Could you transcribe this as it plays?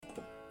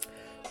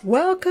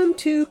Welcome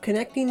to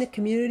Connecting the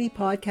Community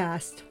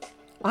podcast.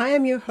 I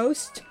am your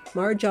host,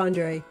 Marge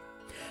Andre.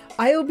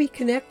 I will be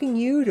connecting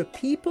you to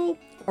people,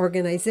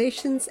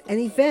 organizations, and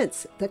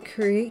events that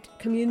create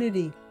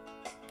community.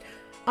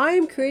 I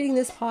am creating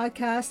this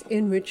podcast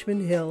in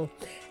Richmond Hill,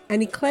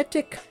 an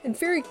eclectic and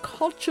very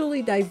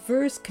culturally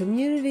diverse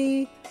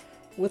community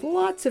with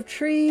lots of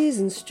trees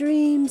and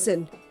streams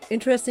and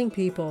interesting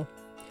people,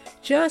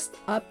 just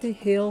up the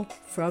hill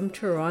from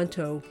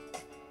Toronto.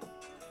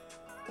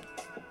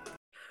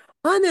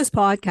 On this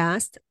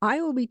podcast,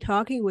 I will be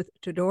talking with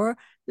Todor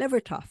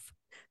Levterov,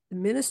 the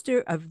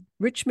minister of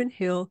Richmond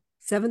Hill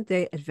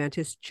Seventh-day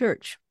Adventist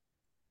Church.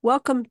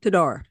 Welcome,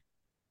 Todor.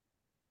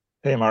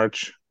 Hey,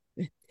 March.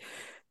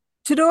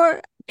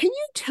 Todor, can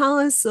you tell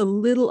us a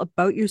little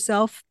about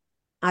yourself?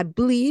 I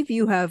believe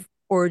you have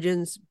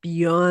origins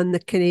beyond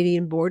the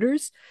Canadian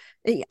borders.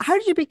 How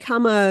did you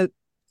become a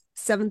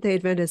Seventh-day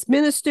Adventist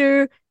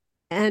minister?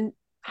 And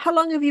how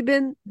long have you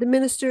been the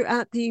minister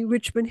at the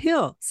Richmond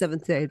Hill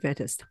Seventh-day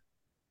Adventist?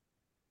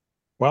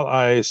 Well,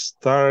 I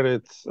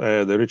started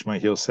the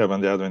Richmond Hill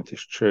Seventh-day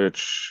Adventist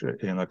Church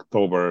in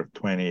October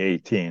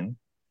 2018,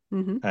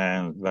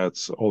 and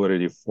that's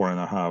already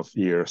 4.5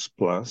 years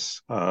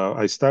plus.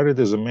 I started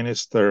as a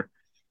minister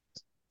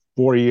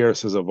 4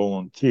 years as a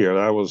volunteer.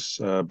 That was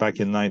back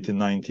in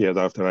 1998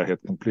 after I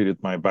had completed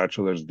my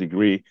bachelor's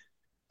degree.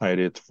 I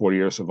did 4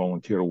 years of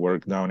volunteer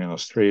work down in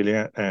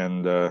Australia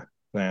and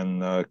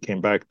then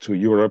came back to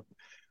Europe.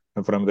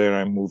 And from there,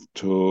 I moved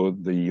to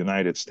the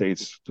United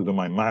States to do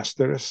my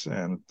master's.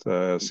 And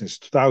since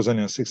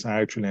 2006, I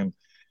actually am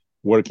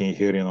working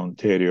here in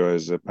Ontario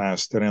as a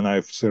pastor, and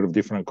I've served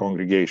different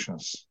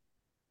congregations.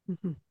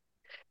 Mm-hmm.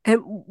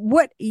 And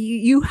what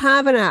you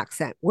have an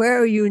accent.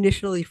 Where are you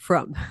initially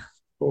from?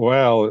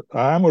 Well,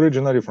 I'm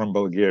originally from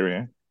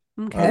Bulgaria.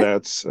 Okay.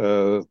 That's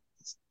a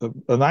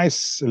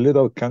nice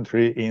little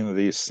country in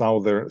the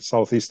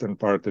southeastern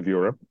part of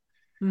Europe.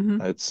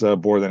 It's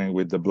bordering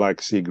with the Black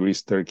Sea,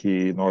 Greece,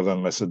 Turkey,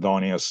 Northern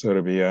Macedonia,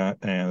 Serbia,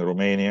 and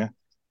Romania.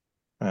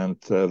 And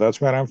that's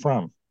where I'm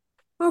from.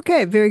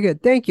 Okay, very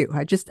good. Thank you.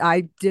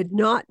 I did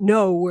not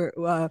know where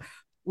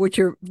what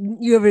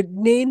you have a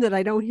name that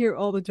I don't hear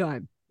all the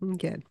time.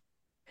 Okay.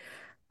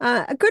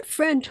 A good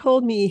friend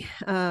told me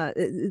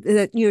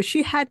that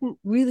she hadn't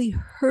really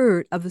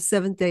heard of the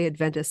Seventh-day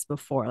Adventists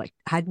before, like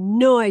had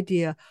no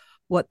idea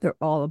what they're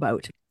all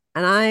about.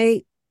 And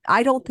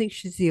I don't think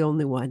she's the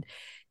only one.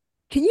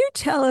 Can you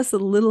tell us a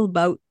little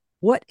about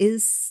what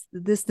is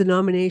this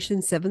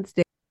denomination, Seventh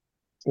Day?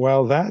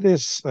 Well, that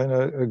is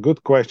a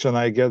good question.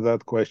 I get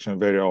that question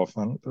very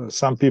often.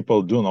 Some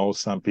people do know,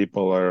 some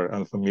people are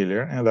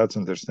unfamiliar, and that's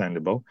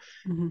understandable.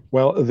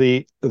 Well,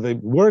 the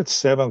word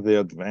Seventh-day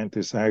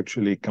Adventist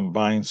actually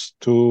combines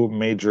two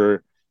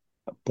major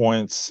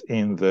points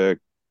in the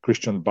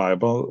Christian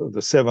Bible.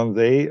 The seventh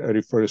day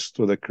refers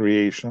to the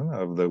creation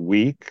of the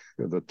week,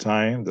 the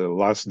time, the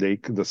last day,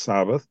 the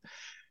Sabbath.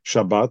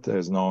 Shabbat,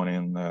 as known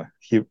in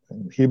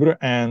Hebrew,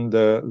 and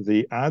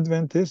the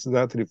Adventist,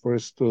 that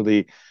refers to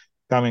the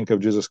coming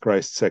of Jesus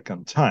Christ's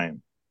second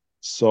time.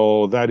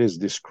 So that is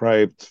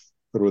described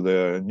through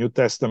the New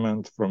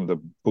Testament, from the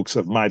books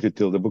of Matthew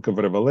till the book of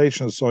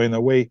Revelation. So in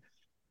a way,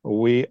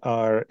 we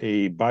are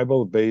a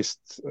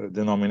Bible-based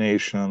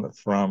denomination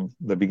from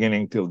the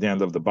beginning till the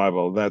end of the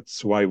Bible.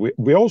 That's why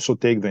we also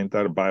take the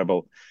entire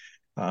Bible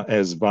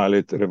as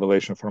valid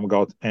revelation from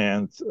God.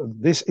 And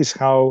this is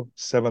how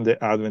Seventh-day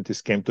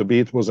Adventist came to be.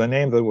 It was a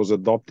name that was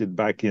adopted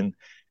back in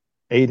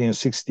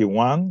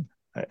 1861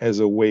 as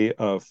a way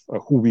of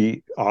who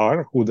we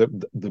are, who the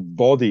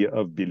body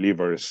of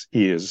believers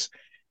is.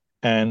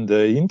 And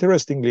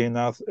interestingly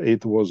enough,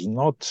 it was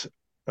not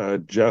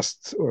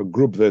just a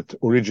group that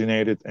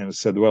originated and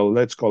said, well,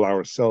 let's call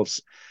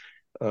ourselves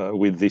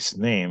with this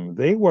name.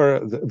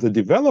 The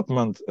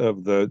development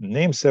of the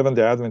name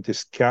Seventh-day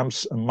Adventist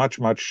comes much,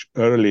 much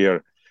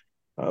earlier.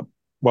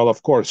 Well,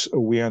 of course,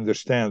 we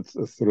understand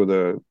through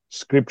the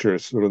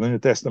scriptures, through the New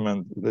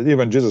Testament, that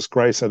even Jesus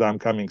Christ said, I'm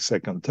coming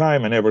second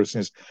time. And ever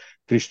since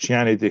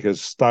Christianity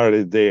has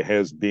started, there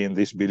has been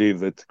this belief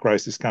that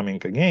Christ is coming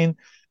again.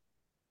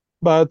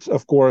 But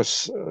of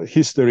course,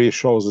 history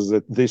shows us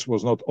that this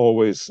was not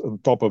always on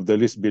top of the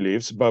list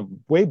beliefs. But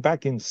way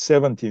back in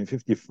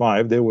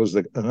 1755, there was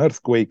an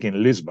earthquake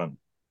in Lisbon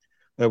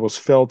that was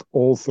felt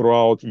all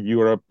throughout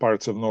Europe,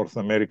 parts of North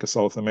America,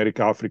 South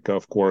America, Africa,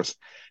 of course.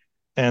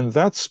 And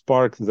that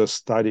sparked the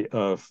study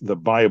of the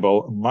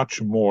Bible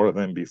much more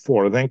than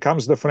before. Then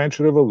comes the French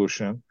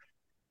Revolution,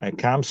 and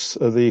comes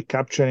the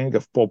capturing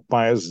of Pope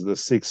Pius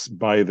VI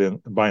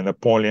by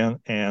Napoleon,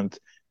 and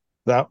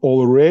that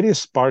already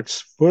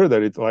sparks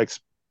further. It's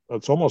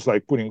almost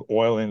like putting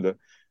oil in the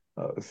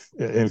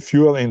and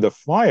fuel in the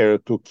fire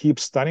to keep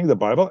studying the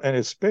Bible. And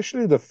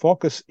especially the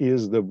focus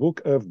is the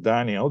book of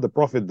Daniel, the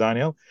prophet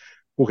Daniel,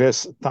 who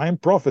has time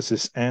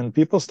prophecies. And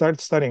people start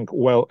studying,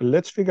 well,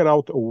 let's figure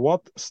out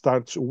what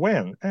starts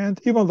when. And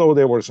even though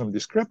there were some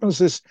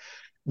discrepancies,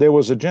 there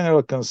was a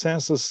general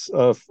consensus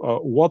of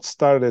what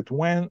started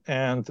when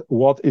and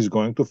what is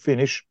going to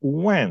finish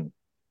when.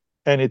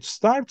 And it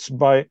starts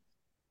by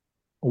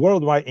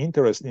worldwide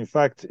interest. In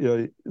fact,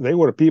 they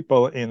were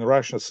people in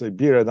Russia,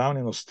 Siberia, down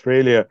in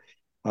Australia,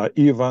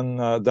 even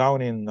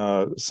down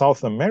in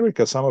South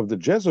America, some of the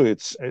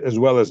Jesuits, as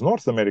well as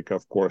North America,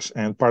 of course,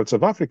 and parts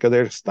of Africa,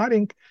 they're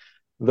studying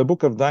the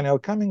book of Daniel,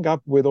 coming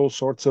up with all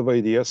sorts of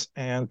ideas.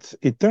 And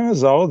it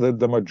turns out that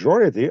the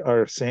majority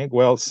are saying,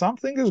 well,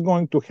 something is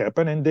going to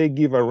happen, and they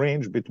give a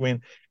range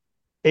between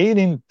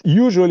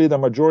usually the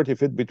majority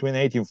of it between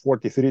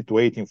 1843 to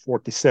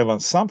 1847.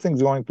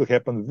 Something's going to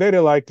happen, very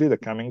likely the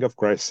coming of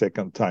Christ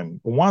second time.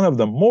 One of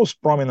the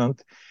most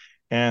prominent,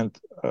 and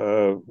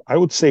I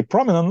would say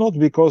prominent not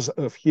because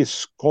of his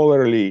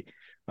scholarly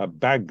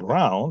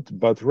background,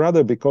 but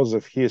rather because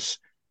of his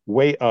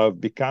way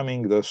of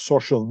becoming the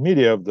social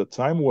media of the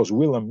time, was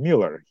William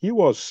Miller. He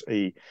was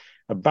a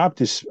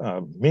Baptist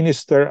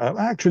minister.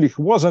 Actually,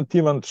 he wasn't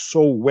even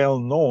so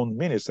well-known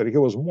minister. He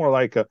was more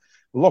like a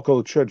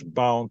local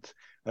church-bound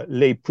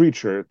lay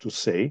preacher, to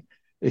say.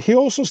 He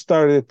also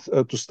started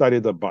to study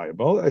the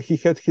Bible. He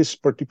had his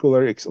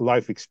particular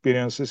life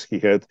experiences. He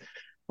had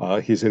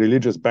his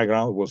religious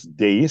background was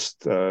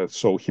deist,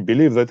 so he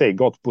believed that, hey,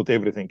 God put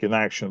everything in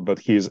action, but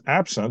he is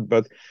absent.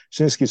 But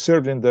since he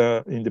served in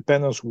the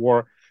Independence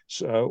War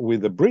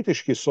with the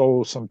British, he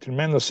saw some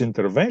tremendous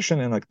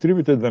intervention and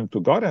attributed them to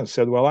God and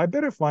said, well, I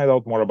better find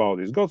out more about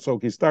this God. So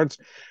he starts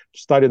to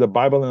study the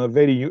Bible in a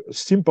very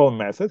simple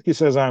method. He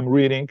says, I'm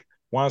reading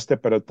one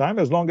step at a time,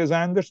 as long as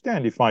I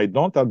understand. If I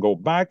don't, I'll go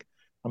back.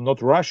 I'm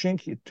not rushing.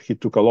 He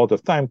took a lot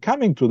of time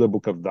coming to the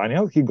book of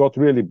Daniel. He got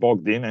really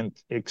bogged in and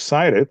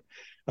excited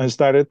and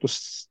started to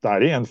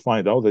study and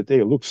find out that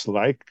it looks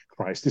like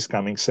Christ is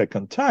coming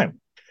second time.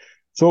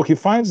 So he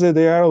finds that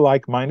they are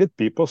like-minded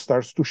people,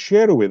 starts to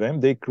share with them.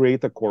 They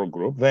create a core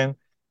group. Then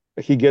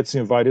he gets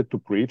invited to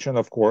preach. And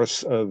of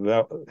course,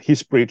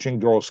 his preaching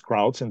draws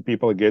crowds and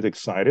people get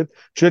excited.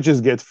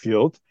 Churches get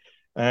filled.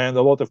 And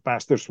a lot of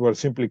pastors were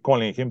simply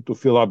calling him to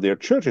fill up their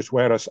churches,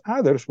 whereas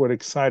others were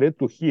excited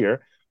to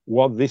hear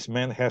what this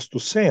man has to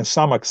say. And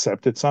some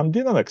accepted, some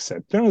didn't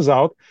accept. Turns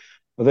out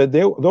that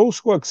those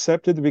who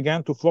accepted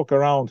began to flock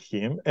around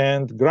him,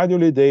 and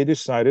gradually they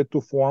decided to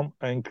form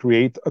and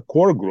create a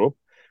core group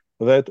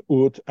that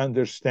would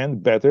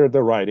understand better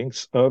the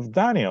writings of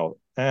Daniel.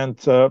 And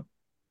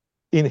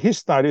in his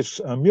studies,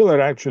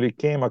 Miller actually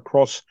came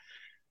across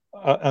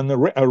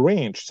a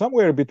range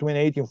somewhere between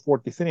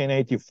 1843 and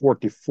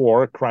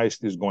 1844.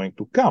 Christ is going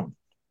to come.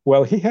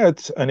 Well, he had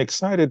an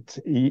exciting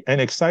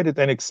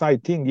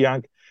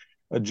young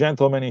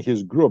gentleman in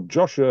his group,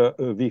 Joshua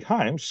V.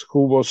 Himes,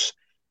 who was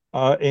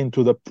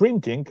into the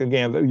printing.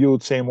 Again, you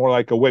would say more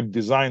like a web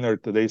designer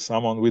today,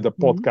 someone with a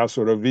podcast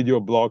or a video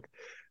blog.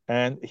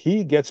 And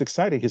he gets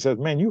excited. He says,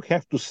 man, you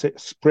have to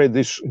spread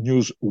this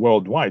news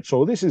worldwide.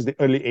 So this is the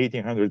early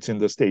 1800s in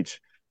the States.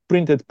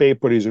 Printed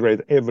paper is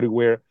read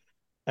everywhere.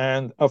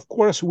 And of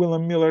course,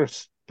 William Miller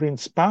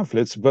prints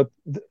pamphlets, but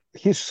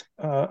his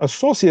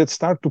associates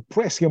start to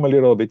press him a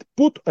little bit.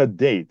 Put a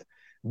date,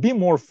 be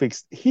more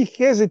fixed. He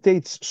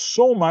hesitates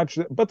so much,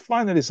 but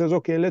finally says,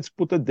 okay, let's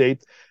put a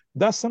date,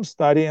 does some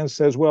study and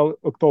says, well,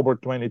 October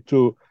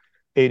 22,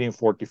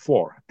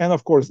 1844. And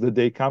of course, the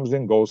day comes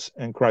and goes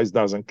and Christ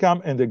doesn't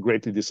come, and they're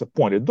greatly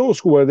disappointed. Those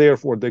who were there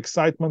for the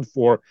excitement,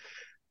 for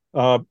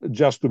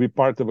just to be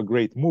part of a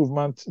great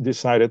movement,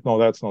 decided, no,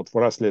 that's not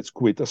for us, let's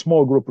quit. A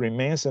small group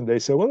remains, and they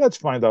say, well, let's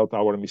find out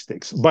our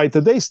mistakes. By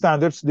today's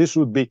standards, this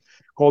would be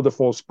called a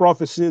false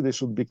prophecy. This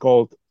would be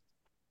called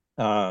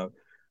a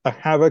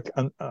havoc,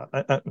 an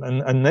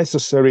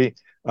unnecessary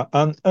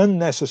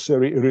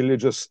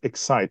religious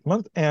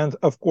excitement. And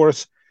of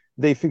course,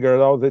 they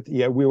figured out that,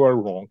 yeah, we were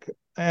wrong.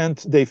 And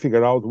they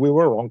figured out we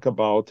were wrong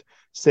about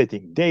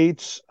setting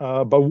dates.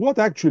 But what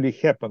actually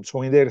happened?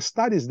 So in their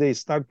studies, they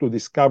start to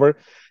discover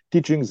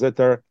teachings that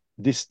are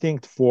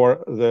distinct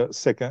for the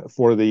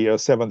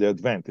Seventh-day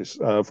Adventists.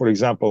 For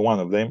example, one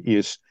of them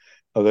is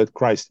that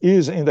Christ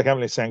is in the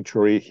heavenly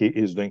sanctuary. He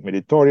is doing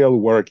mediatorial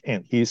work,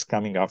 and he's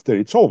coming after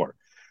it's over.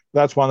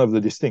 That's one of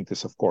the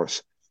distinctives, of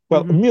course.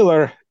 Well,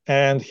 Miller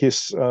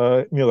lives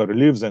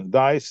and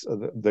dies.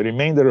 The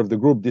remainder of the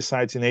group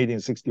decides in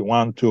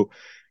 1861 to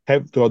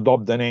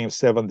adopt the name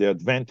Seventh-day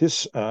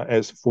Adventists,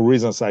 as for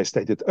reasons I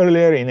stated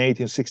earlier. In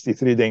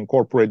 1863, they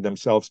incorporate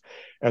themselves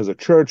as a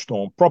church to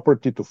own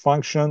property, to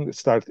function,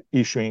 start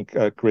issuing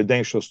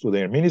credentials to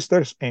their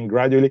ministers, and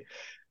gradually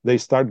they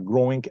start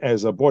growing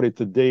as a body.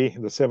 Today,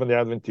 the Seventh-day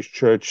Adventist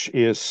Church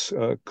is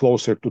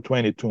closer to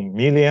 22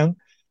 million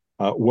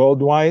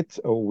worldwide.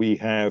 We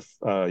have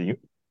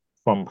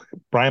from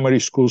primary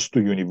schools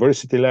to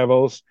university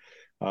levels,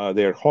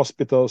 their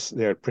hospitals,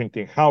 their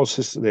printing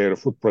houses, their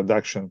food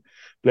production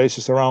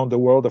places around the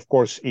world. Of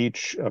course,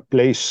 each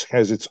place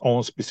has its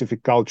own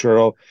specific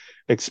cultural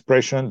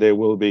expression. There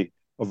will be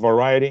a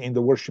variety in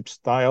the worship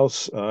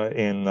styles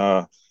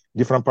in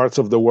different parts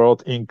of the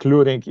world,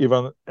 including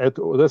even at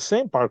the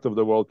same part of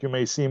the world. You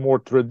may see more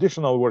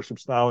traditional worship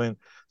style in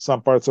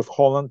some parts of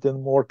Holland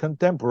and more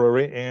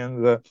contemporary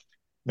in the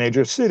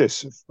major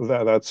cities.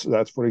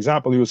 That's for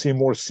example, you see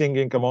more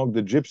singing among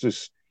the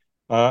gypsies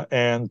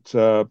and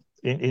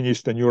in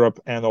Eastern Europe,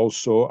 and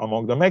also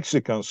among the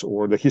Mexicans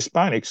or the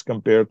Hispanics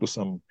compared to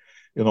some,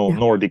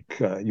 Nordic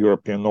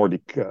European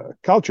Nordic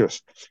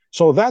cultures.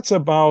 So that's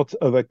about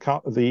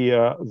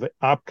the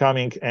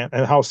upcoming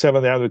and how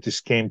Seventh-day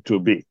Adventists came to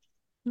be. Okay.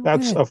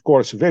 That's, of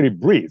course, very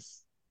brief.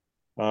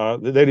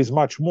 There is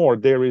much more.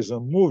 There is a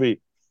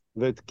movie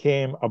that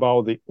came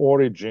about the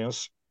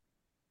origins,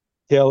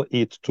 Tell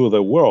It to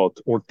the World,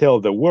 or Tell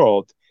the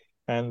World,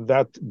 and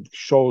that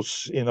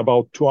shows in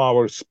about 2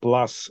 hours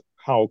plus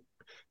how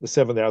the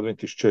Seventh-day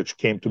Adventist Church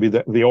came to be,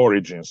 the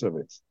origins of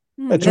it.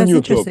 That's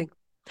interesting.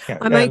 Yeah,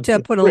 I might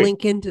put a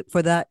link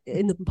for that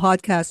in the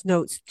podcast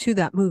notes to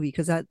that movie,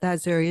 because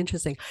that's very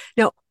interesting.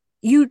 Now,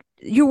 your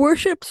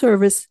worship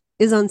service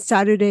is on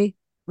Saturday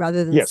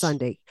rather than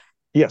Sunday.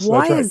 Yes,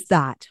 why that's right. is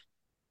that?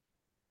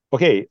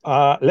 Okay,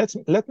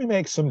 let me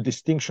make some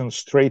distinctions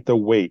straight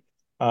away.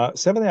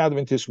 Seventh-day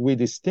Adventists, we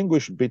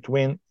distinguish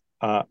between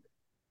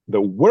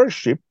the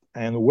worship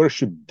and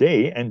worship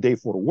day and day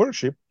for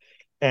worship,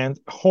 and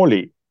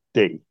holy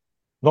day.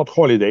 Not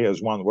holiday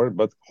as one word,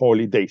 but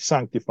holy day,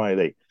 sanctified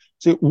day.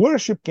 So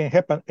worship can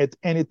happen at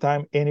any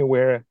time,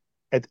 anywhere,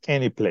 at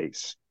any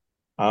place.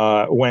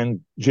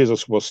 When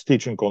Jesus was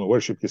teaching on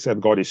worship, he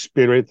said God is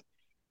spirit,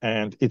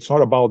 and it's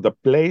not about the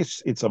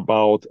place, it's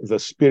about the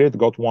spirit.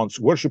 God wants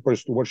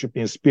worshipers to worship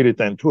in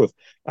spirit and truth.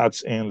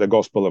 That's in the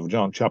Gospel of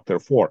John, chapter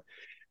 4.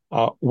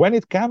 When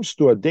it comes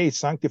to a day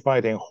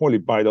sanctified and holy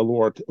by the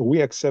Lord,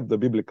 we accept the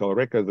biblical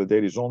record that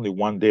there is only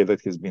one day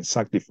that has been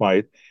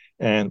sanctified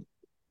and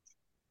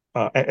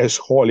as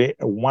holy,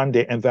 one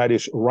day, and that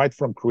is right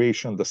from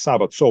creation, the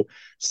Sabbath. So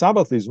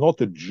Sabbath is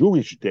not a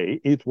Jewish day.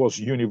 It was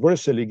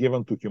universally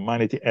given to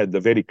humanity at the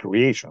very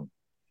creation.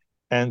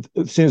 And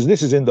since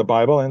this is in the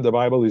Bible, and the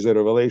Bible is a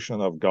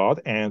revelation of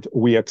God, and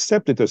we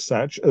accept it as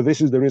such,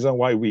 this is the reason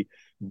why we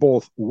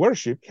both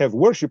have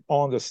worship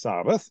on the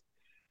Sabbath,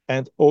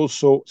 and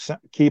also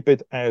keep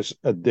it as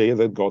a day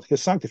that God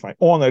has sanctified.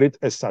 Honor it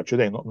as such a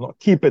day. Not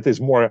keep it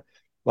is more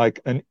like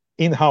an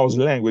in-house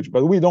language,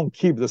 but we don't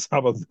keep the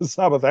Sabbath. The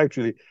Sabbath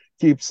actually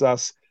gives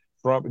us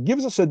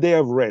a day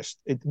of rest.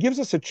 It gives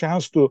us a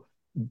chance to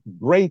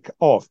break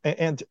off.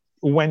 And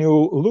when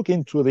you look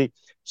into the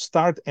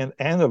start and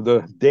end of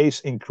the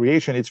days in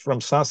creation, it's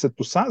from sunset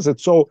to sunset.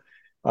 So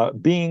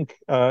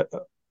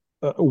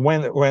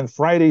when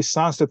Friday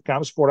sunset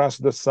comes for us,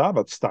 the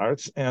Sabbath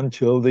starts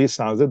until the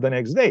sunset the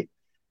next day.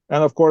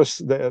 And of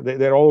course,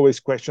 there are always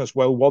questions,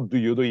 well, what do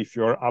you do if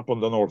you're up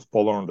on the North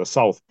Pole or on the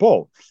South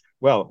Pole?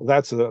 Well,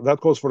 that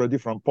calls for a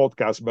different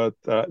podcast, but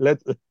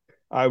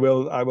I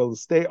will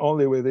stay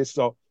only with this.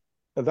 So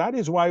that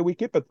is why we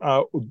keep it.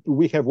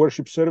 We have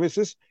worship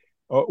services.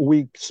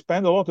 We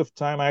spend a lot of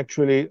time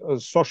actually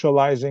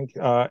socializing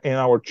in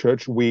our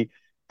church. We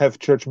have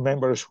church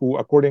members who,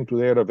 according to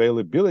their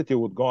availability,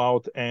 would go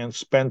out and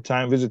spend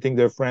time visiting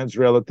their friends,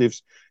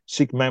 relatives,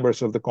 sick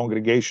members of the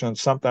congregation.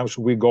 Sometimes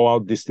we go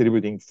out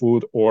distributing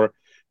food or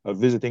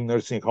visiting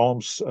nursing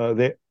homes.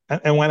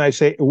 And when I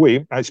say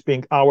we, I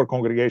speak our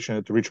congregation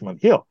at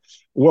Richmond Hill.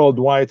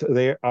 Worldwide,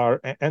 there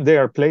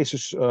are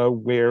places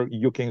where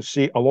you can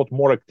see a lot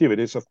more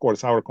activities. Of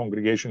course, our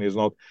congregation is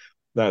not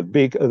that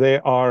big.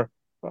 There are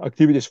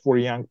activities for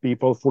young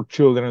people, for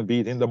children,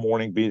 be it in the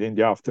morning, be it in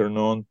the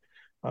afternoon.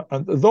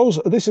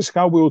 This is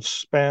how we would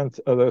spend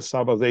the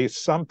Sabbath day.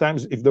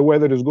 Sometimes, if the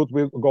weather is good,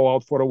 we'll go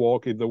out for a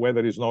walk. If the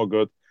weather is not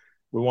good,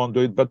 we won't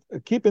do it. But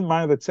keep in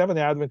mind that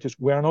Seventh-day Adventists,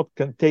 we are not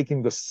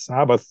taking the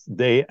Sabbath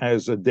day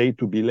as a day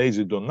to be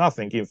lazy, do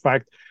nothing. In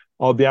fact,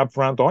 I'll be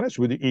upfront honest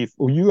with you. If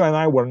you and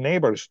I were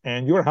neighbors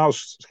and your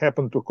house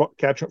happened to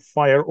catch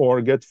fire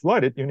or get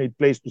flooded, you need a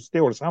place to stay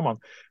or someone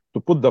to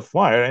put the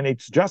fire, and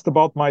it's just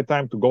about my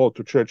time to go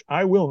to church,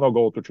 I will not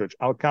go to church.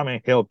 I'll come and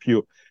help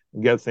you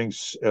get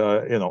things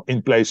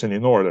in place and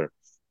in order.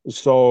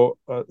 So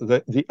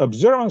the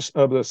observance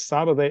of the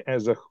Sabbath day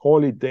as a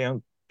holy day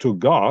unto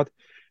God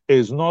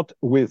is not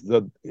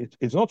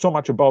it's not so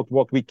much about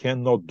what we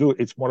cannot do,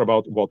 it's more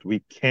about what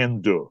we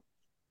can do.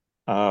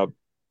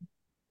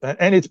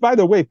 And it's, by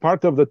the way,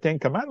 part of the Ten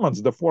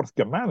Commandments, the fourth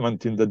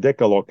commandment in the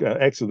Decalogue,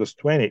 Exodus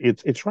 20.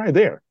 It's right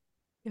there.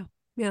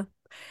 Yeah.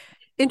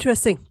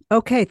 Interesting.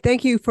 Okay,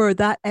 thank you for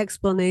that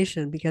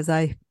explanation, because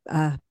I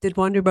did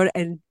wonder about it.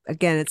 And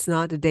again, it's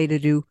not a day to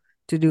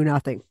do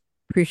nothing.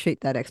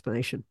 Appreciate that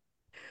explanation.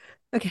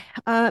 Okay,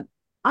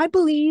 I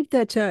believe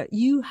that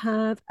you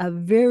have a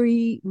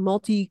very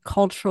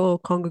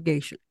multicultural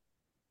congregation.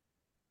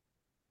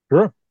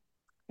 Sure,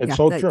 it's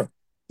so true.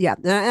 Yeah,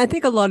 I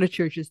think a lot of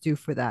churches do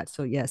for that.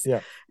 So yes,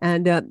 yeah.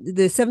 And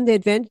the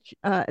Seventh-day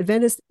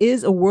Adventist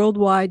is a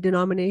worldwide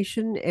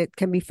denomination. It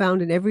can be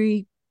found in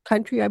every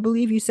country, I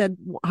believe. You said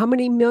how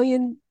many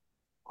million?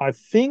 I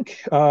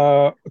think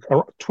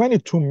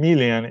 22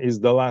 million is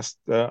the last,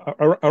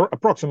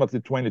 approximately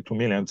 22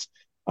 millions.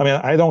 I mean,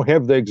 I don't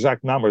have the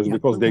exact numbers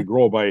because they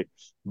grow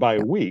by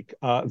week.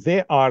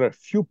 There are a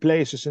few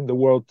places in the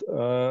world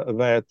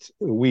that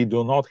we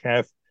do not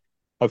have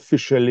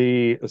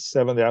officially a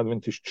Seventh-day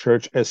Adventist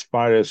church as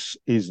far as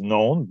is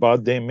known,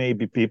 but there may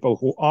be people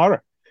who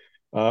are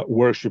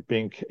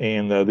worshiping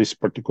in this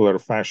particular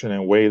fashion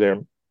and way. There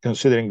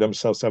considering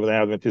themselves Seventh-day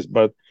Adventists,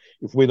 but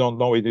if we don't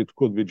know it, it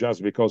could be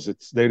just because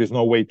there is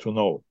no way to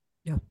know.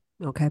 Yeah.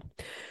 Okay.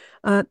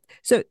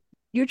 So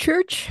your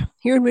church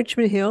here in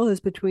Richmond Hill is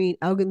between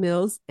Elgin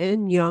Mills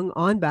and Yonge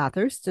on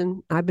Bathurst,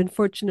 and I've been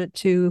fortunate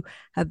to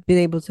have been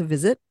able to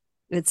visit.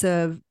 It's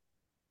a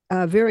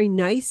very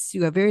nice,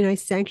 you have a very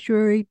nice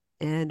sanctuary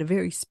and a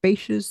very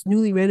spacious,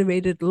 newly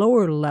renovated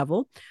lower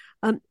level.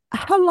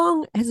 How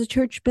long has the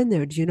church been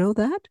there? Do you know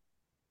that?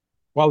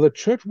 Well, the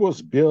church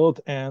was built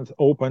and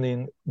opened in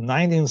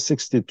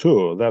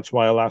 1962. That's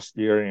why last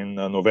year in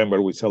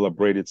November we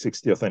celebrated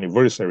 60th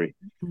anniversary.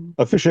 Mm-hmm.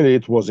 Officially,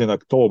 it was in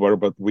October,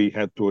 but we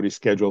had to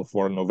reschedule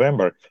for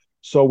November.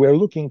 So we're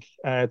looking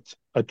at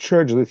a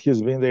church that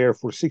has been there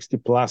for 60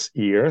 plus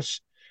years.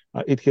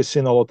 It has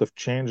seen a lot of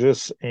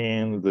changes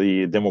in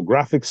the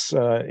demographics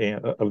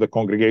of the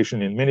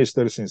congregation, in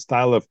ministers, in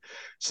style of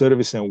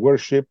service and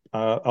worship.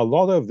 A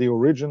lot of the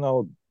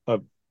original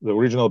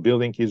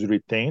building is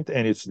retained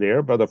and it's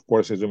there. But of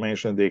course, as you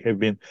mentioned, there have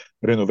been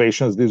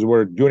renovations. These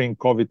were during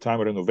COVID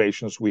time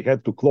renovations. We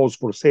had to close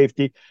for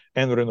safety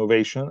and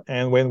renovation.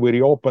 And when we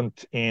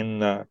reopened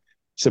in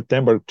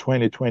September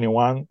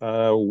 2021,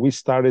 we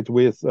started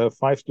with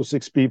 5 to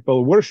 6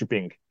 people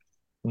worshiping.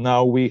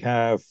 Now we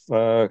have,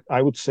 I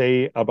would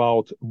say,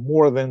 about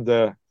more than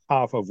the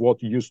half of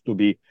what used to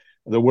be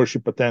the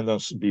worship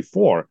attendance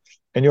before.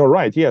 And you're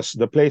right. Yes,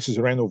 the place is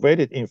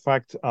renovated. In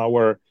fact,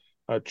 our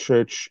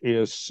church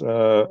is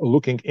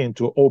looking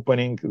into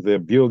opening the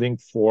building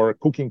for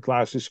cooking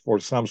classes for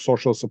some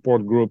social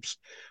support groups.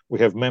 We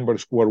have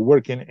members who are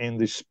working in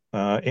this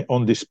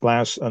on this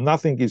class.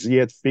 Nothing is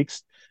yet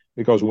fixed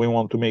because we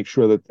want to make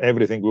sure that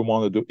everything we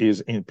want to do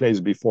is in place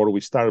before we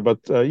start.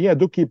 But yeah,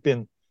 do keep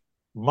in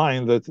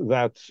mind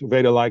that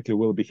very likely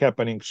will be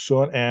happening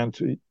soon,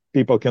 and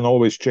people can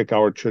always check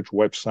our church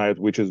website,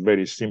 which is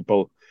very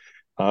simple,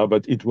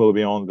 but it will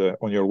be on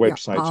your Yeah,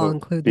 website, I'll so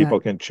include people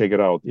that. can check it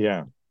out.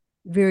 Yeah.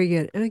 Very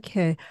good.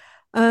 Okay.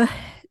 Uh,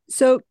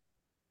 so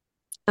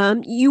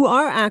you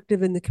are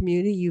active in the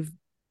community. You've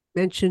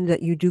mentioned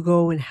that you do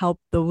go and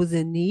help those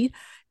in need.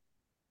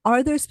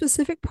 Are there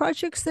specific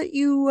projects that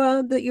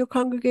that your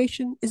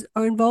congregation is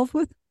are involved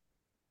with?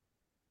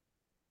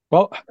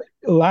 Well,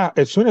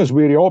 as soon as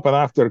we reopened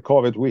after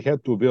COVID, we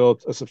had to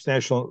build a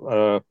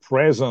substantial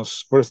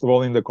presence, first of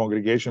all, in the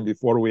congregation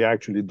before we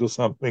actually do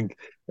something.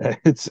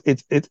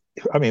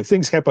 I mean,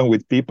 things happen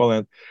with people,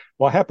 and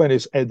what happened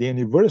is at the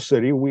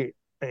anniversary, we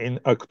in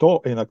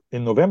October,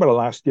 in November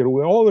last year,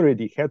 we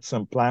already had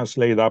some plans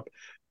laid up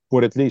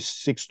for at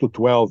least 6 to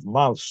 12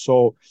 months.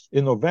 So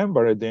in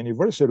November at the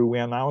anniversary, we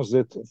announced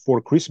that for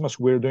Christmas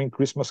we're doing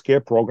Christmas care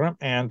program,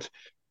 and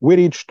we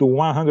reached to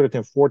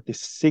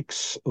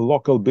 146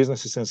 local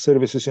businesses and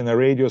services in a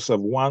radius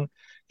of 1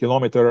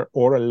 kilometer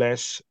or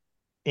less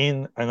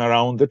in and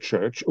around the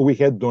church. We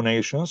had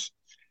donations,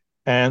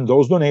 and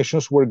those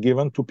donations were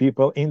given to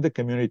people in the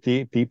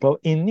community, people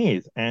in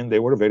need, and they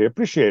were very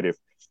appreciative.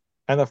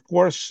 And of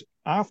course,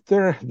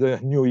 after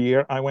the new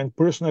year, I went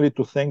personally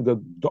to thank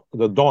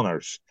the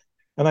donors.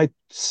 And I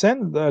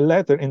sent a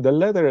letter. In the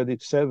letter,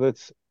 it said that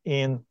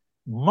in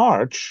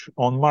March,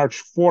 on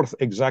March 4th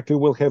exactly,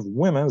 we'll have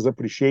Women's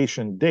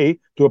Appreciation Day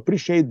to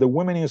appreciate the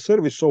women in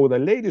service. So the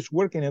ladies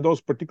working in those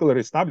particular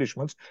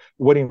establishments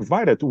were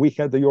invited. We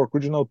had the York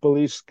Regional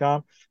Police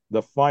come,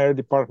 the fire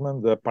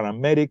department, the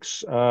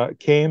paramedics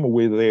came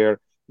with their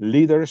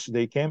leaders.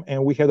 They came,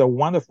 and we had a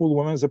wonderful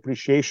women's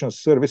appreciation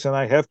service. And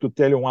I have to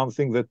tell you one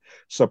thing that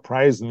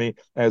surprised me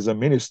as a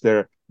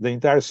minister. The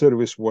entire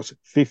service was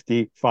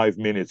 55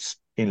 minutes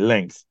in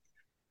length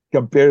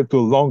compared to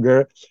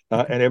longer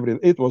and everything.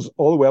 It was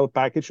all well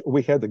packaged.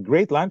 We had a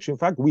great lunch. In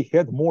fact, we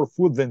had more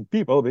food than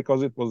people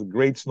because it was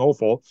great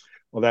snowfall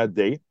on that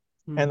day.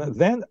 Mm-hmm. And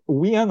then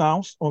we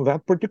announced, on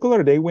that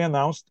particular day, we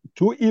announced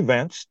 2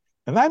 events,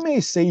 and I may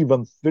say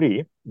even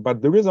 3,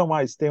 but the reason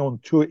why I stay on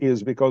 2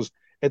 is because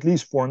at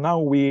least for now,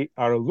 we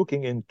are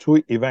looking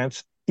into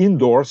events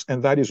indoors,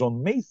 and that is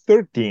on May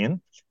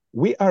 13.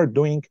 We are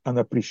doing an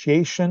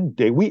appreciation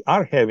day. We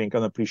are having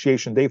an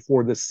appreciation day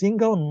for the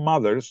single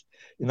mothers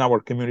in our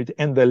community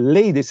and the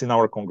ladies in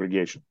our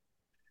congregation.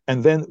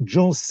 And then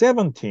June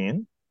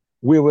 17,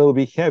 we will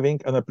be having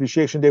an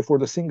appreciation day for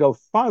the single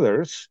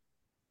fathers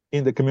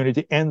in the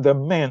community and the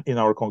men in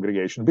our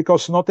congregation,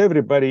 because not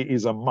everybody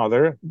is a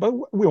mother, but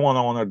we want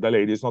to honor the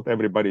ladies. Not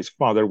everybody's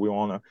father. We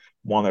want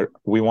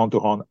to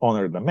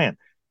honor the men.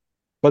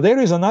 But there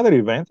is another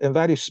event, and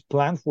that is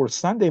planned for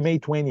Sunday, May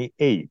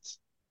 28th.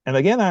 And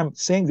again, I'm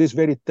saying this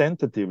very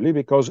tentatively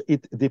because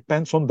it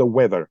depends on the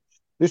weather.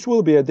 This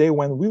will be a day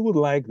when we would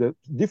like the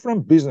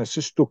different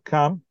businesses to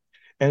come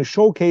and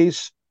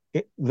showcase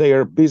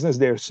their business,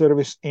 their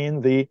service in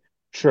the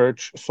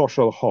church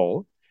social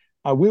hall.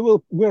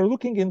 We're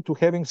looking into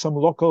having some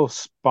local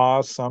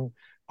spas, some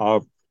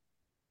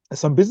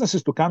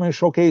businesses to come and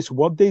showcase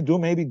what they do,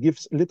 maybe give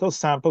little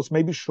samples,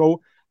 maybe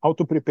show how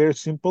to prepare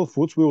simple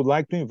foods. We would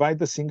like to invite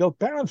the single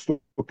parents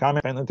to come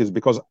and attend this,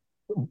 because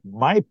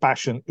my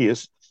passion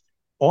is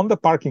on the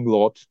parking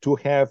lot to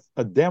have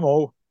a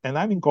demo. And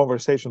I'm in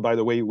conversation, by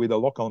the way, with a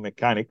local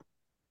mechanic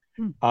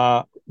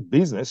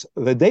business,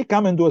 that they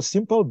come and do a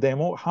simple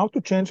demo how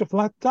to change a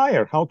flat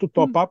tire, how to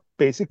top up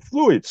basic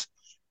fluids.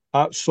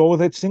 So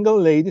that single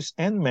ladies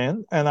and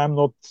men, and I'm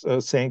not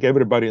saying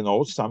everybody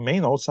knows, some may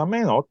know, some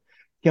may not,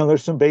 can learn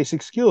some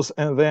basic skills.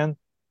 And then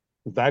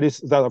that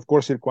of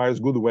course requires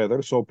good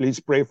weather. So please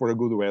pray for a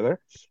good weather.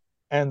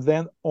 And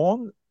then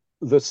on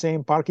the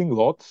same parking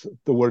lot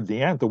toward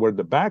the end, toward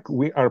the back,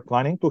 we are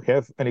planning to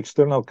have an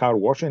external car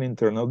wash and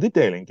internal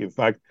detailing. In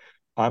fact,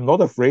 I'm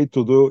not afraid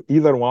to do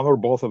either one or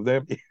both of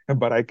them,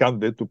 but I can't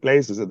be two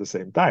places at the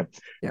same time.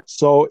 Yeah.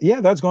 So yeah,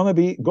 that's going to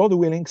be, God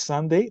willing,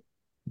 Sunday,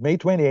 May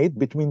 28th,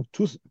 between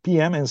 2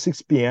 p.m. and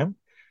 6 p.m.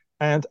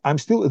 And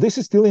this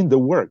is still in the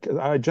work.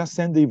 I just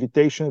sent the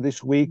invitation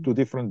this week to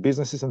different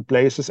businesses and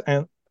places.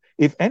 And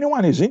if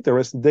anyone is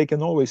interested, they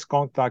can always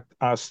contact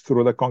us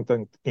through the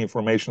contact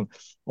information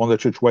on the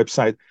church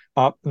website.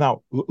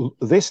 Now,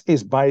 this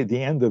is by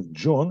the end of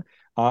June.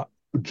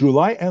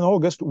 July and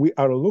August, we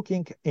are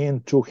looking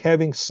into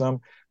having some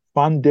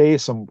fun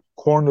days, some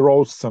corn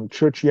roasts, some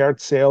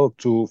churchyard sale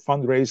to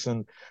fundraise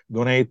and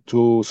donate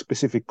to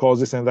specific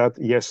causes. And that,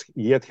 yes,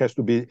 yet has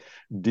to be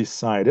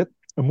decided.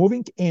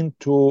 Moving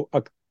into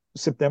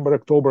September,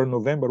 October,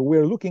 November,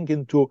 we're looking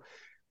into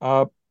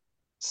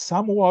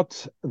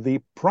somewhat the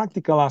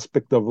practical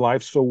aspect of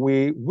life. So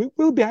we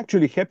will be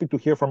actually happy to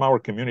hear from our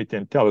community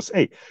and tell us,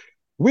 hey,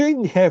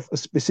 we have a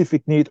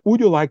specific need. Would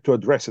you like to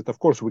address it? Of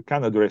course, we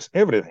can address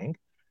everything.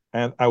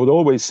 And I would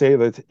always say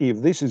that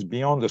if this is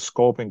beyond the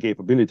scope and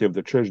capability of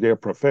the church, they are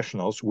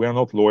professionals. We are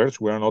not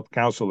lawyers. We are not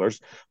counselors.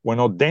 We're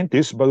not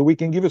dentists, but we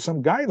can give you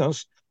some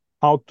guidance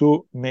how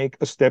to make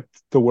a step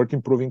toward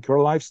improving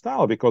your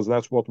lifestyle, because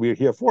that's what we're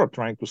here for,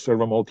 trying to serve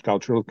a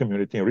multicultural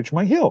community in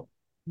Richmond Hill.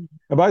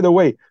 And by the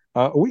way,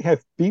 we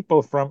have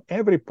people from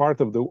every part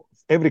of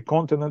every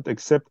continent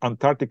except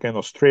Antarctica and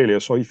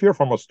Australia. So if you're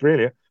from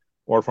Australia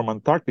or from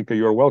Antarctica,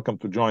 you're welcome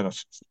to join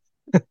us.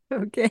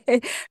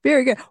 Okay,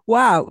 very good.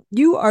 Wow,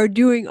 you are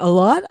doing a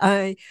lot.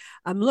 I'm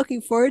looking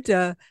forward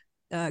to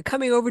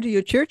coming over to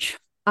your church.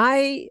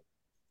 I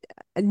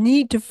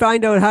need to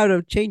find out how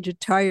to change a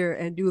tire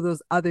and do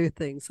those other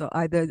things. So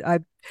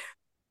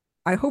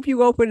I hope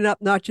you open it up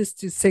not just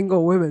to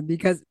single women,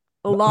 because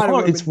a lot of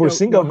women it's for don't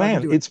single know how to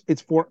men. do it.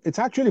 It's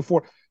actually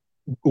for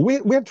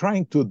we're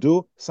trying to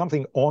do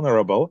something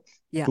honorable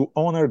to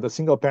honor the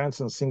single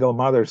parents and single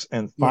mothers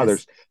and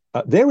fathers.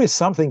 Yes. There is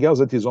something else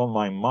that is on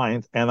my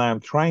mind, and I'm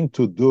trying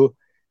to do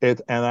it.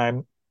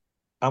 And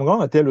I'm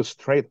going to tell you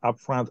straight up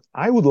front.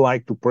 I would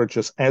like to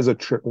purchase as a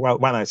church. Well,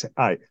 when I say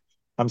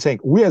I'm saying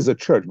we as a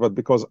church, but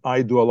because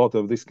I do a lot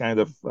of this kind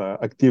of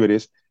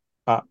activities,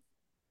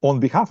 on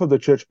behalf of the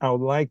church, I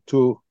would like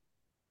to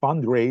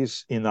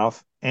fundraise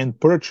enough and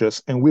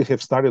purchase, and we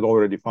have started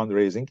already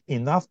fundraising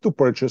enough to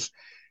purchase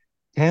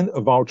 10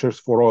 vouchers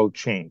for oil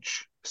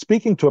change.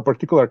 Speaking to a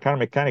particular car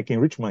mechanic in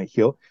Richmond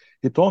Hill,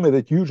 he told me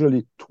that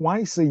usually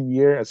twice a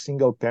year a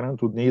single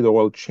parent would need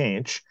oil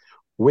change,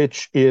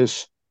 which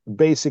is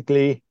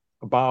basically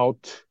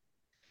about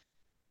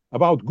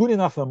good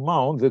enough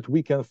amount that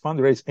we can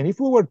fundraise. And if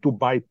we were to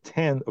buy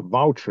 10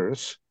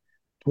 vouchers,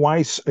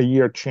 twice a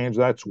year change,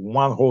 that's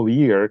one whole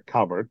year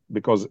covered,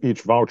 because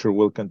each voucher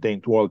will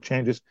contain 2 oil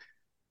changes.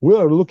 We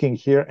are looking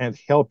here and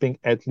helping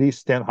at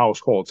least 10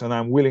 households, and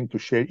I'm willing to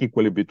share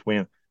equally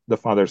between the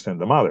fathers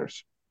and the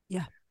mothers.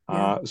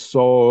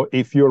 So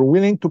if you're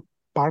willing to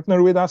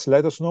partner with us,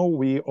 let us know.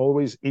 We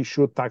always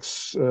issue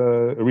tax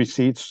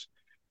receipts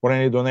for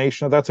any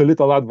donation. That's a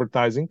little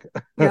advertising.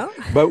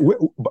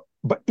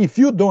 But if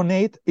you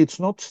donate, it's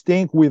not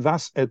staying with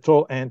us at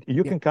all, and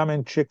you can come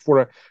and check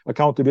for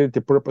accountability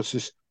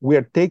purposes. We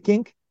are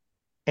taking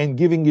and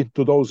giving it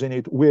to those in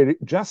it. We're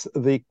just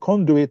the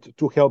conduit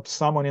to help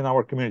someone in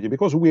our community,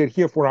 because we are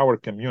here for our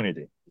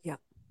community.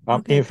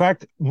 In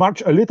fact,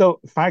 a little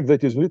fact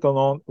that is little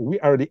known, we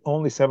are the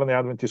only Seventh-day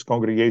Adventist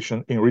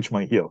congregation in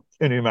Richmond Hill.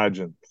 Can you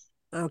imagine?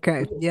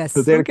 Okay, yes.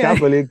 So they're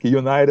Catholic,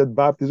 United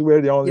Baptist,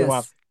 we're the only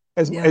one.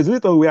 As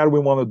little we are, we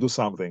want to do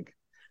something.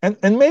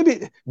 And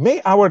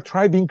may our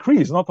tribe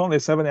increase, not only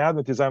Seventh-day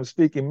Adventists I'm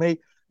speaking, may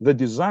the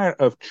desire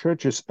of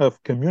churches,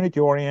 of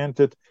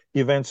community-oriented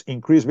events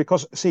increase,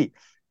 because, see,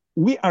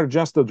 we are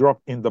just a drop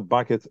in the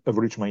bucket of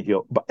Richmond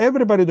Hill, but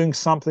everybody doing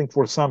something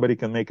for somebody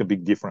can make a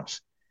big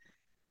difference.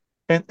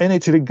 And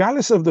it's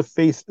regardless of the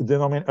faith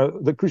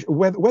denomination,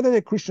 whether they're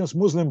Christians,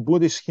 Muslim,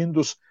 Buddhists,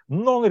 Hindus,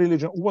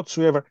 non-religion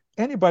whatsoever,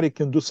 anybody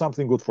can do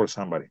something good for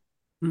somebody.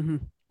 Mm-hmm.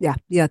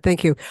 Yeah,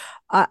 thank you.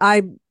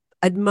 I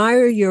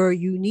admire your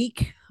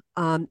unique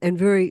and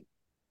very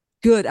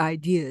good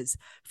ideas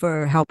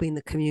for helping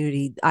the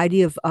community. The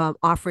idea of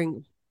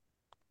offering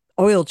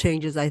oil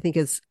changes, I think,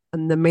 is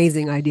an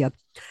amazing idea.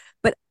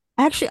 But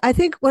actually, I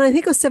think when I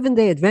think of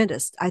Seventh-day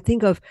Adventist, I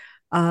think of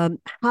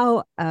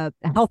how a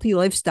healthy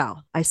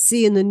lifestyle. I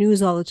see in the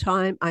news all the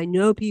time. I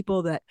know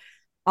people that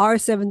are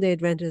Seventh-day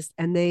Adventists,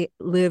 and they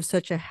live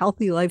such a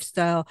healthy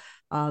lifestyle.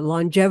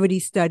 Longevity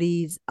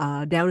studies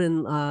down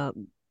in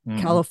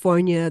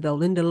California,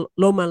 the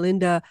Loma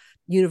Linda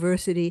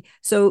University.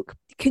 So,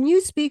 can you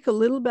speak a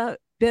little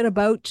bit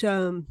about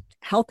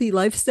healthy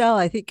lifestyle.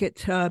 I think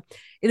it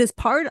is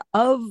part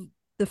of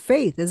the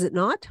faith, is it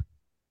not?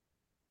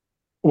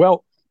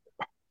 Well,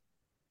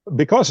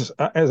 because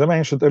as I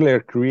mentioned earlier,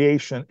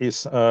 creation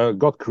is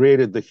God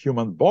created the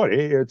human body.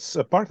 It's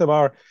a part of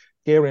our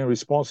caring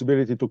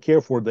responsibility to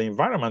care for the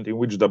environment in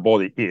which the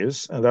body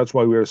is, and that's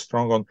why we are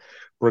strong on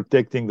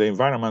protecting the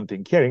environment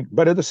and caring.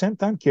 But at the same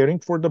time, caring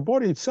for the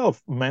body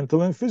itself,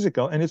 mental and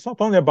physical. And it's not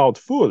only about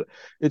food;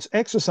 it's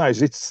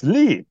exercise, it's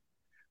sleep.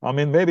 I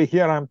mean, maybe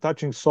here I'm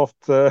touching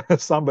soft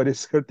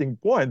somebody's hurting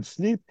point.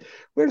 Sleep,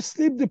 we're a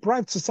sleep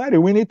deprived society.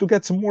 We need to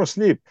get some more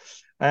sleep.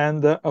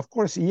 And of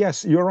course,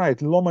 yes, you're right.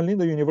 Loma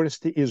Linda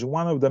University is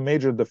one of the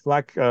major, the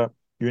flag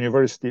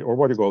university, or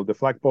what do you call it, the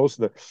flag post,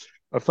 the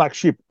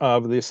flagship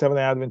of the Seventh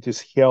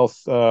Adventist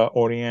health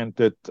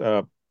oriented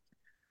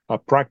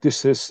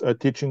practices,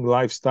 teaching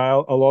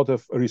lifestyle. A lot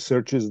of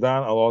research is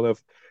done, a lot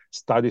of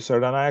studies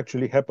are done. I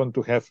actually happen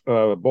to have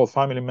both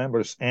family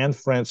members and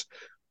friends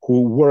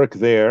who work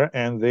there,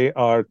 and they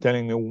are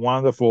telling me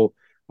wonderful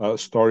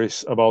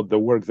stories about the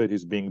work that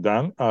is being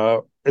done.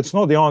 It's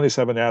not the only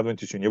Seventh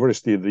Adventist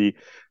University. The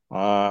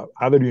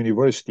other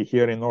university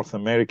here in North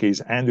America is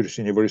Andrews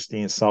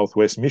University in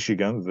Southwest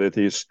Michigan, that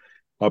is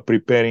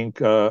preparing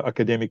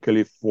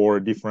academically for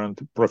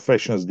different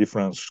professions,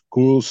 different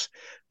schools.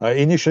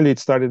 Initially, it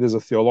started as a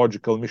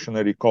theological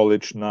missionary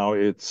college. Now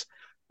it's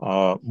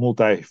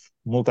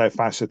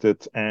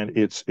multifaceted, and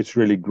it's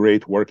really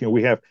great working.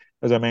 We have,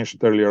 as I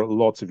mentioned earlier,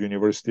 lots of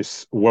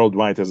universities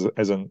worldwide as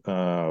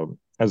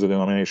a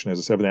denomination, as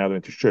a Seventh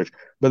Adventist Church.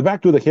 But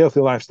back to the healthy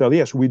lifestyle.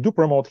 Yes, we do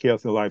promote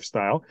healthy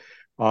lifestyle.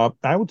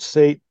 I would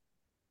say,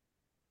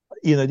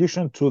 in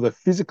addition to the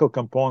physical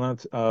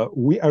component,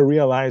 we are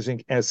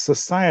realizing as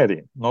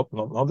society, not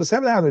the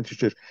Seventh Adventist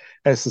Church,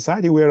 as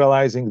society, we're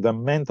realizing the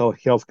mental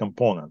health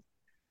component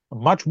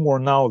much more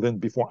now than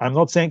before. I'm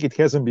not saying it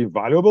hasn't been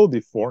valuable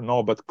before,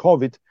 no, but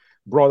COVID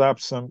brought up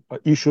some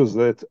issues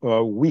that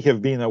we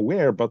have been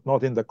aware, but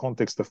not in the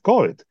context of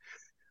COVID.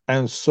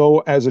 And so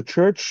as a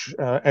church,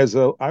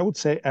 I would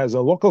say as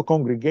a local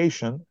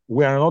congregation,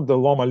 we are not the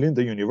Loma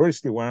Linda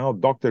University, we are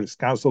not doctors,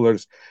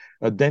 counselors,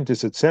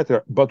 dentists,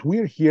 etc. But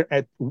we're here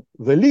at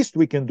the least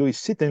we can do is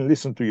sit and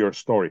listen to your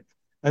story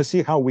and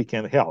see how we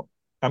can help.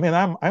 I mean,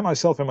 I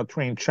myself am a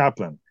trained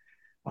chaplain.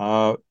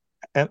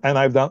 And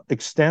I've done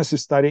extensive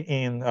study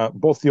in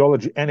both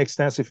theology and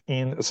extensive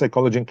in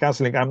psychology and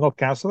counseling. I'm not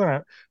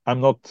counselor.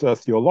 I'm not a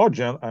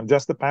theologian. I'm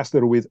just a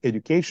pastor with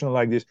education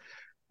like this,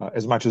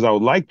 as much as I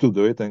would like to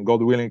do it. And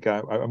God willing,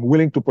 I'm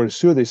willing to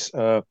pursue this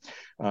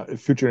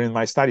future in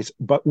my studies.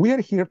 But we are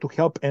here to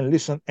help and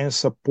listen and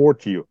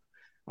support you.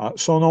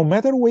 So no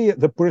matter where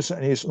the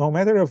person is, no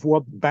matter of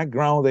what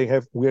background they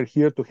have, we're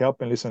here to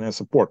help and listen and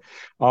support.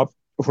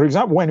 For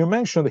example, when you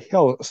mentioned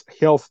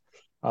health,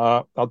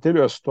 I'll tell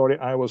you a story.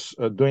 I was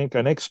doing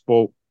an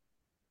expo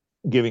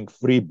giving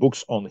free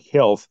books on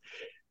health,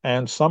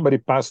 and somebody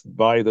passed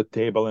by the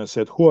table and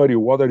said, "Who are you?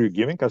 What are you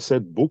giving?" I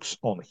said, "Books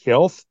on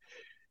health."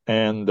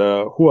 And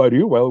who are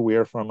you? Well, we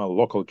are from a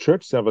local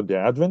church, Seventh-day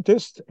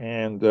Adventist.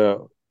 And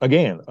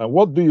again,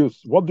 what do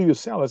you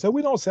sell? I said,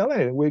 "We don't sell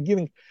anything. We're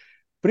giving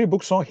free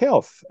books on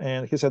health."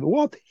 And he said,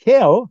 "What,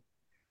 hell?"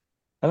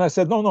 And I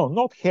said, "No,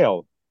 not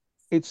hell.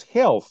 It's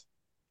health."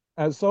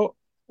 And so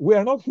we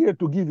are not here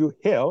to give you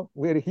hell.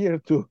 We're here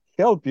to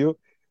help you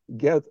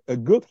get a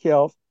good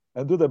health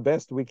and do the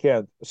best we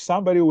can.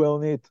 Somebody will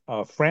need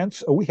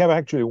friends. We have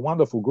actually a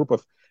wonderful group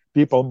of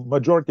people.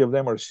 Majority of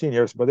them are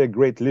seniors, but they're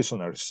great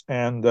listeners.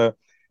 And it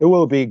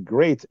will be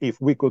great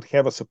if we could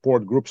have a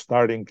support group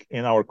starting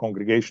in our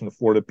congregation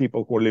for the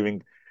people who are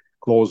living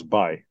close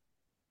by.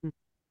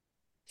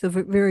 So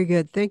very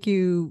good. Thank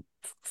you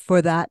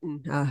for that,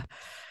 and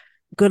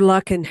good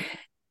luck in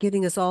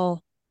getting us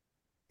all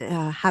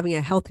having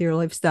a healthier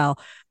lifestyle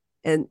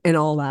in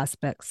all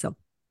aspects. So,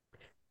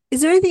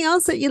 is there anything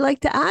else that you'd like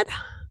to add?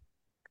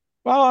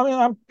 Well, I mean,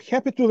 I'm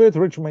happy to be at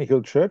Richmond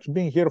Hill Church.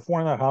 Being here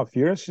 4.5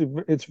 years,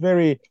 it's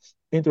very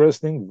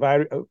interesting,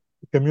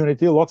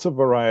 community, lots of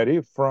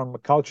variety from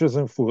cultures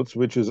and foods,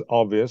 which is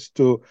obvious,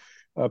 to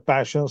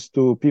passions,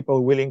 to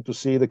people willing to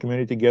see the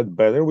community get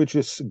better, which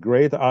is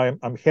great.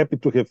 I'm happy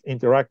to have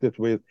interacted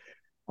with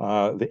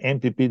the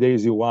MPP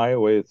Daisy Y,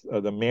 with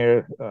the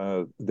Mayor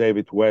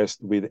David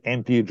West, with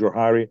MP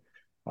Johari,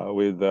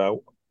 with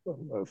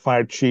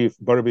Fire Chief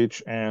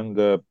Burbidge,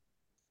 and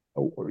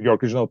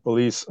York Regional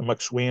Police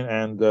McSween,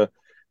 and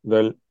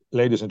the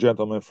ladies and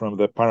gentlemen from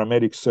the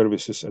paramedic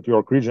services at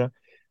York Region.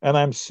 And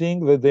I'm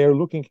seeing that they're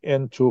looking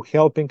into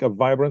helping a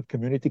vibrant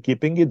community,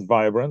 keeping it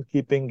vibrant,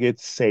 keeping it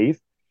safe.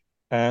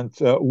 And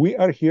we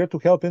are here to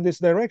help in this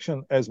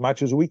direction as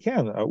much as we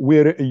can.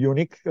 We're a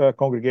unique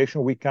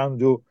congregation. We can't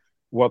do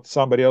what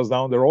somebody else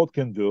down the road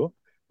can do,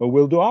 but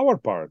we'll do our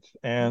part.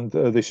 And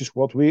this is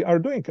what we are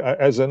doing.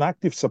 As an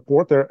active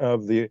supporter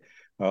of the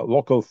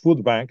local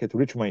food bank at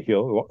Richmond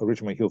Hill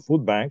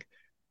Food Bank,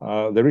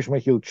 the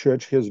Richmond Hill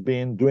Church has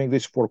been doing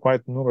this for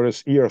quite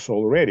numerous years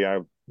already.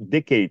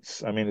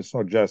 Decades. I mean, it's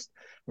not just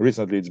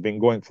recently, it's been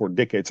going for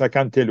decades. I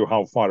can't tell you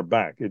how far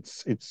back.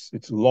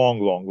 It's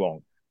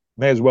long.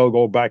 may as well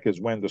go back as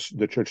when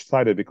the church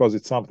started, because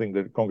it's something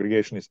that the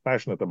congregation is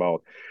passionate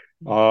about.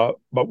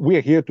 But we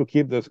are here to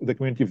keep the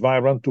community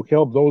vibrant, to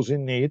help those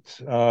in need.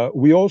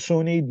 We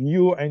also need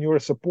you and your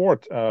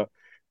support.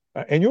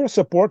 And your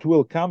support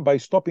will come by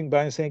stopping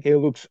by and saying, hey,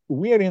 look,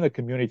 we are in a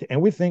community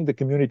and we think the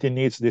community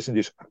needs this and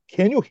this.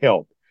 Can you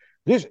help?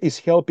 This is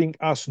helping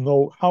us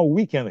know how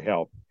we can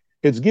help.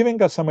 It's giving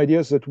us some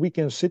ideas that we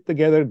can sit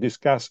together,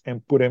 discuss,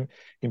 and put them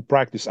in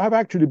practice. I've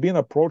actually been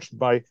approached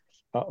by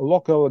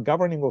local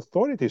governing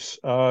authorities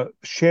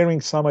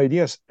sharing some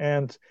ideas,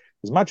 and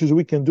as much as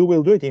we can do,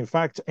 we'll do it. In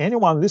fact,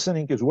 anyone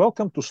listening is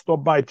welcome to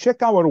stop by,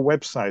 check our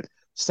website,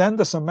 send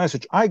us a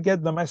message. I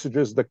get the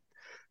messages, the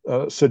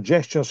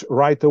suggestions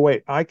right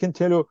away. I can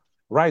tell you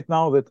right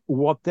now that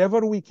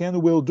whatever we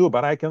can, we'll do,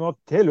 but I cannot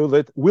tell you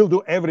that we'll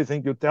do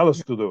everything you tell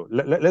us to do.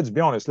 Let's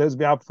be honest, let's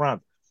be upfront.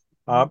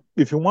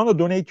 If you want to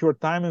donate your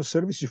time and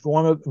service, if you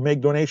want to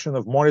make donation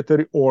of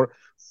monetary or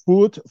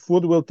food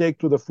will take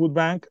to the food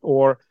bank,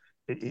 or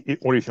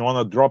if you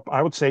want to drop,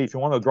 I would say if you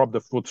want to drop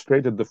the food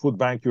straight at the food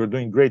bank, you're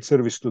doing great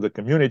service to the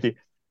community.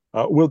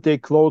 We'll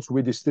take clothes,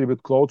 we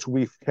distribute clothes.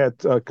 We've had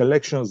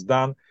collections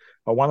done.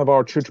 One of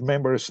our church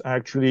members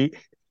actually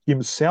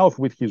himself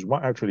with his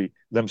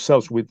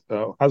themselves with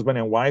husband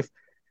and wife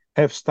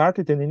have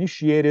started and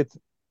initiated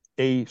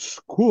a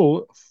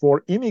school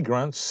for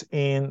immigrants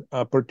in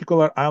a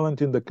particular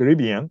island in the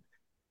Caribbean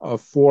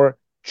for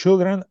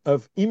children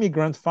of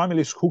immigrant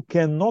families who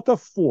cannot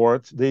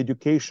afford the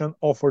education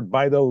offered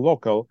by the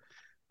local,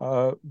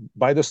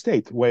 by the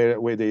state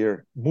where they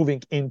are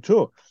moving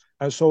into.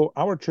 And so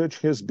our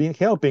church has been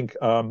helping,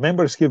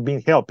 members have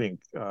been helping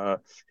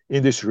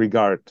in this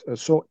regard.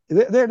 So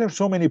there are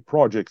so many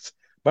projects.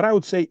 But I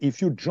would say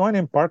if you join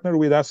and partner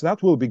with us,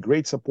 that will be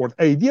great support.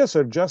 Ideas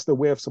are just a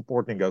way of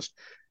supporting us.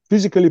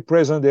 Physically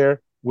present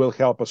there will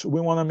help us.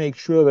 We want to make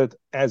sure that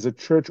as a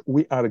church,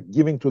 we are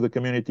giving to the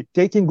community,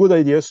 taking good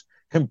ideas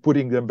and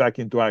putting them back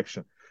into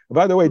action.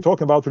 By the way,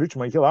 talking about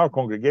Richmond Hill, our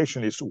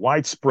congregation is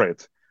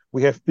widespread.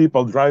 We have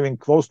people driving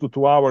close to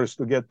 2 hours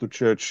to get to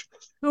church,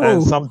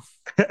 and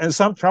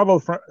some travel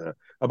from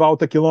about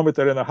 1.5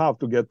 kilometers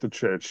to get to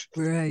church.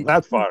 Right.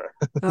 That far.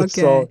 Okay.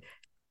 So,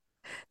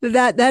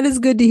 that is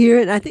good to hear.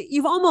 And I think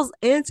you've almost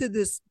answered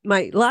this.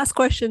 My last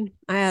question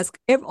I ask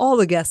all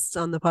the guests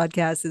on the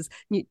podcast is,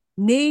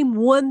 name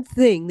one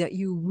thing that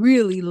you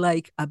really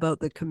like about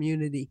the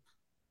community.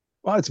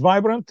 Well, it's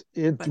vibrant.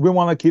 We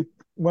want to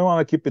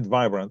keep it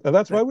vibrant, and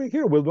that's why we're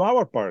here. We'll do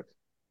our part.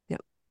 Yeah.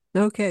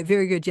 Okay.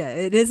 Very good. Yeah,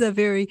 it is a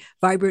very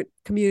vibrant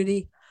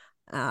community.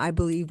 I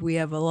believe we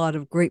have a lot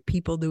of great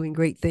people doing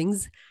great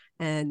things,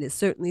 and it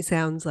certainly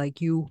sounds like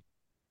you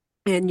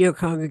and your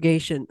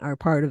congregation are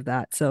part of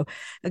that. So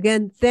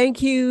again,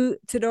 thank you,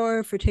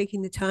 Todor, for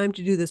taking the time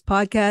to do this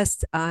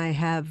podcast. I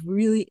have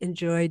really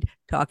enjoyed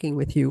talking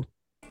with you.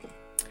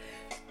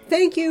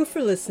 Thank you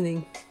for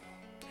listening.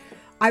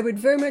 I would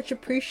very much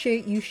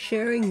appreciate you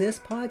sharing this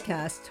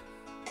podcast.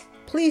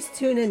 Please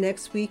tune in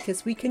next week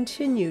as we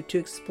continue to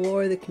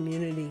explore the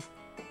community.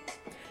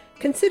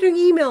 Consider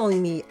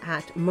emailing me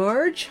at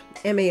Marj,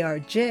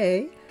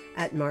 M-A-R-J,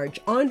 at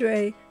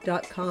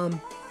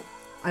marjandre.com.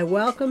 I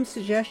welcome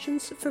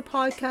suggestions for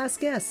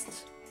podcast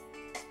guests.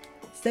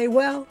 Stay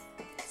well,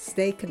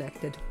 stay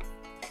connected.